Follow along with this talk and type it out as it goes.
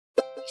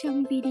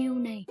Trong video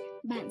này,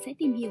 bạn sẽ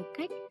tìm hiểu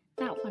cách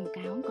tạo quảng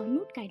cáo có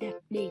nút cài đặt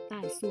để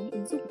tải xuống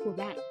ứng dụng của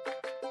bạn,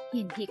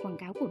 hiển thị quảng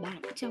cáo của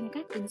bạn trong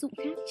các ứng dụng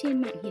khác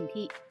trên mạng hiển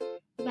thị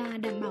và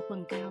đảm bảo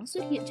quảng cáo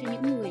xuất hiện cho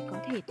những người có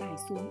thể tải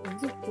xuống ứng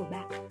dụng của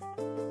bạn.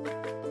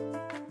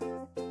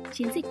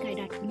 Chiến dịch cài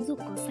đặt ứng dụng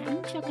có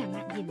sẵn cho cả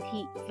mạng hiển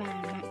thị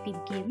và mạng tìm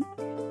kiếm.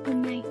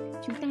 Hôm nay,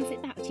 chúng ta sẽ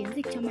tạo chiến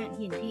dịch cho mạng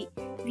hiển thị,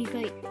 vì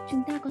vậy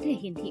chúng ta có thể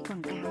hiển thị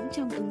quảng cáo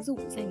trong ứng dụng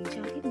dành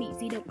cho thiết bị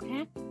di động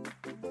khác.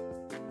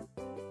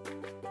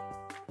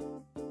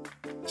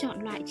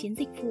 Chọn loại chiến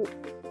dịch phụ,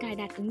 cài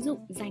đặt ứng dụng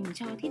dành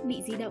cho thiết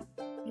bị di động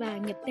và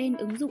nhập tên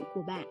ứng dụng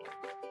của bạn.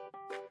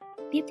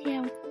 Tiếp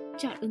theo,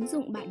 chọn ứng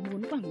dụng bạn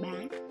muốn quảng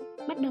bá.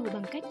 Bắt đầu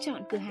bằng cách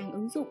chọn cửa hàng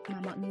ứng dụng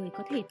mà mọi người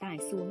có thể tải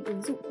xuống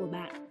ứng dụng của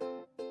bạn.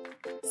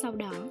 Sau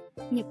đó,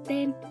 nhập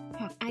tên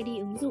hoặc ID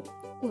ứng dụng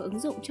của ứng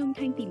dụng trong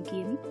thanh tìm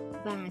kiếm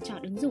và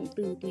chọn ứng dụng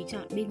từ tùy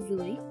chọn bên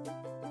dưới.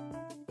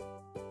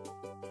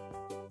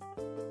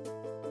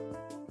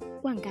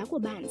 Quảng cáo của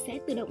bạn sẽ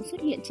tự động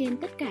xuất hiện trên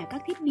tất cả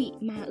các thiết bị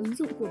mà ứng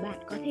dụng của bạn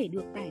có thể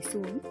được tải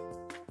xuống.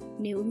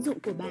 Nếu ứng dụng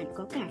của bạn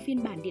có cả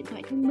phiên bản điện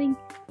thoại thông minh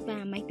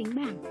và máy tính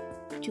bảng,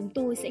 chúng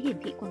tôi sẽ hiển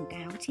thị quảng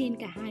cáo trên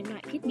cả hai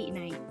loại thiết bị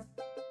này.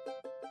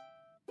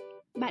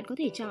 Bạn có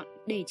thể chọn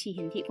để chỉ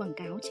hiển thị quảng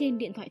cáo trên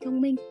điện thoại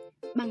thông minh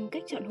bằng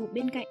cách chọn hộp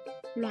bên cạnh,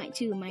 loại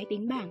trừ máy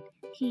tính bảng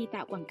khi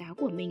tạo quảng cáo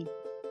của mình.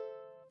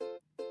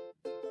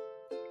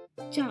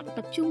 Chọn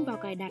tập trung vào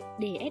cài đặt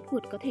để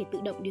AdWords có thể tự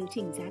động điều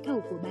chỉnh giá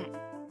thầu của bạn.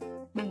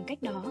 Bằng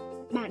cách đó,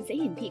 bạn sẽ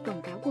hiển thị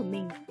quảng cáo của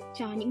mình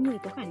cho những người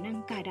có khả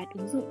năng cài đặt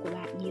ứng dụng của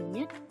bạn nhiều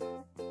nhất.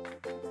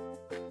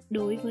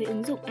 Đối với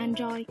ứng dụng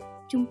Android,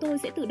 chúng tôi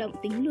sẽ tự động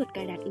tính lượt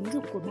cài đặt ứng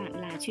dụng của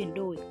bạn là chuyển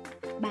đổi.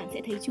 Bạn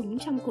sẽ thấy chúng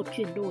trong cột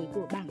chuyển đổi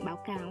của bảng báo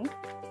cáo.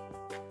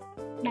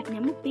 Đặt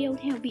nhắm mục tiêu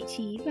theo vị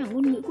trí và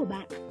ngôn ngữ của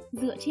bạn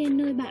dựa trên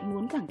nơi bạn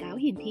muốn quảng cáo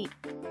hiển thị.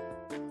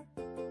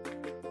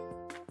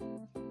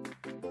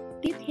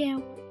 Tiếp theo,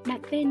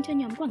 đặt tên cho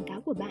nhóm quảng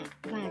cáo của bạn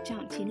và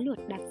chọn chiến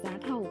lược đặt giá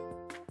thầu.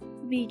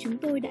 Vì chúng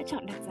tôi đã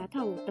chọn đặt giá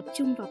thầu tập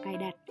trung vào cài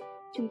đặt,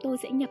 chúng tôi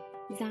sẽ nhập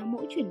giá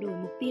mỗi chuyển đổi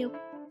mục tiêu.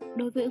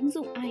 Đối với ứng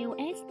dụng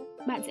iOS,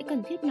 bạn sẽ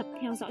cần thiết lập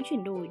theo dõi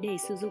chuyển đổi để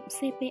sử dụng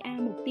CPA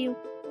mục tiêu.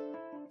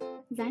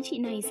 Giá trị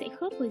này sẽ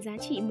khớp với giá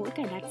trị mỗi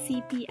cài đặt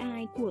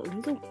CPI của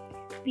ứng dụng.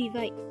 Vì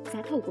vậy,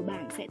 giá thầu của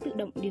bạn sẽ tự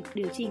động được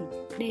điều chỉnh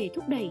để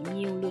thúc đẩy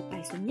nhiều lượt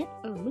tải xuống nhất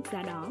ở mức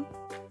giá đó.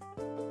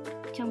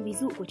 Trong ví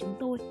dụ của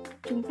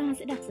chúng ta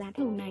sẽ đặt giá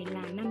thầu này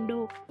là 5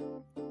 đô.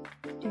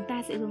 Chúng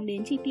ta sẽ hướng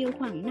đến chi tiêu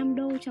khoảng 5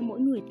 đô cho mỗi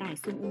người tải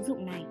xuống ứng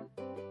dụng này.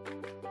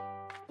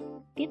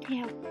 Tiếp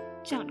theo,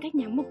 chọn cách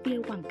nhắm mục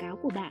tiêu quảng cáo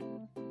của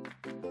bạn.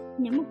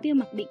 Nhắm mục tiêu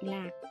mặc định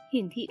là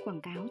hiển thị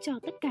quảng cáo cho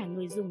tất cả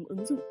người dùng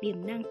ứng dụng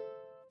tiềm năng.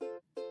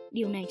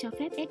 Điều này cho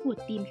phép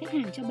AdWords tìm khách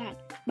hàng cho bạn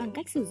bằng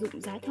cách sử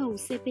dụng giá thầu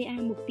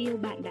CPA mục tiêu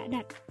bạn đã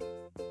đặt.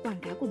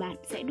 Quảng cáo của bạn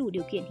sẽ đủ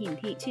điều kiện hiển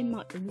thị trên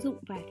mọi ứng dụng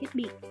và thiết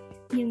bị,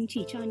 nhưng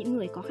chỉ cho những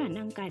người có khả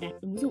năng cài đặt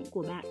ứng dụng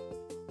của bạn.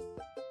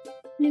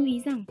 Lưu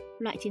ý rằng,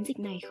 loại chiến dịch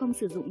này không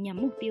sử dụng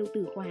nhắm mục tiêu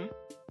từ khóa.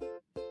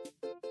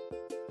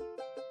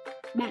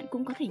 Bạn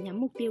cũng có thể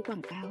nhắm mục tiêu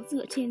quảng cáo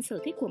dựa trên sở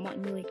thích của mọi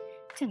người,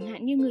 chẳng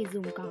hạn như người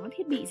dùng có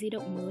thiết bị di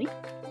động mới.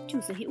 Chủ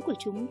sở hữu của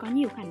chúng có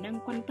nhiều khả năng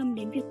quan tâm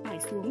đến việc tải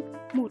xuống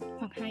một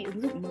hoặc hai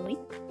ứng dụng mới.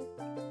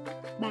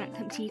 Bạn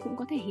thậm chí cũng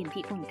có thể hiển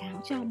thị quảng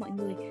cáo cho mọi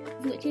người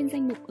dựa trên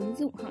danh mục ứng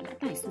dụng họ đã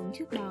tải xuống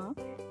trước đó,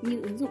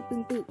 như ứng dụng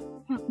tương tự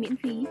hoặc miễn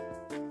phí.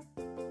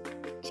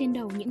 Trên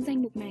đầu những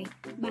danh mục này,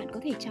 bạn có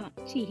thể chọn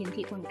chỉ hiển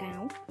thị quảng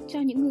cáo cho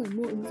những người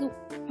mua ứng dụng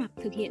hoặc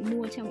thực hiện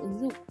mua trong ứng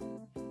dụng.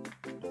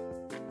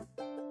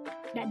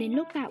 Đã đến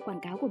lúc tạo quảng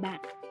cáo của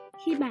bạn.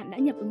 Khi bạn đã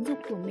nhập ứng dụng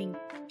của mình,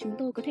 chúng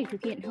tôi có thể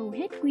thực hiện hầu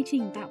hết quy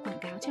trình tạo quảng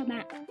cáo cho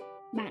bạn.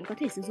 Bạn có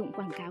thể sử dụng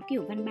quảng cáo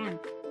kiểu văn bản,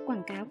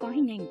 quảng cáo có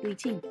hình ảnh tùy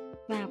chỉnh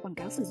và quảng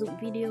cáo sử dụng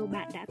video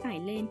bạn đã tải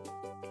lên.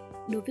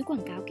 Đối với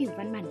quảng cáo kiểu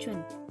văn bản chuẩn,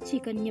 chỉ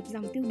cần nhập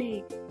dòng tiêu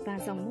đề và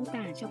dòng mô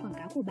tả cho quảng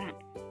cáo của bạn,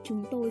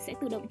 chúng tôi sẽ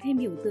tự động thêm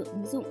biểu tượng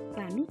ứng dụng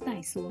và nút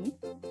tải xuống.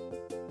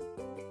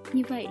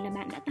 Như vậy là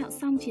bạn đã tạo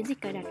xong chiến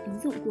dịch cài đặt ứng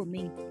dụng của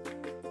mình.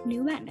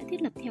 Nếu bạn đã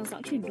thiết lập theo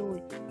dõi chuyển đổi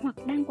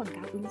hoặc đang quảng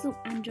cáo ứng dụng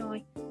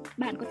Android,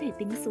 bạn có thể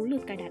tính số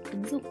lượt cài đặt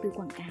ứng dụng từ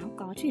quảng cáo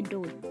có chuyển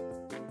đổi.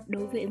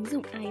 Đối với ứng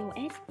dụng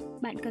iOS,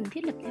 bạn cần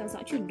thiết lập theo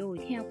dõi chuyển đổi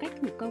theo cách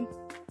thủ công.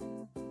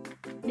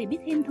 Để biết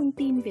thêm thông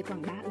tin về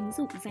quảng bá ứng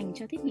dụng dành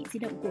cho thiết bị di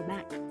động của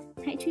bạn,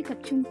 hãy truy cập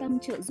trung tâm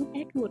trợ giúp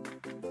AdWords.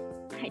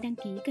 Hãy đăng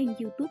ký kênh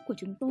YouTube của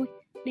chúng tôi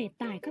để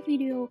tải các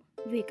video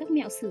về các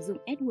mẹo sử dụng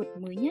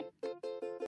AdWords mới nhất.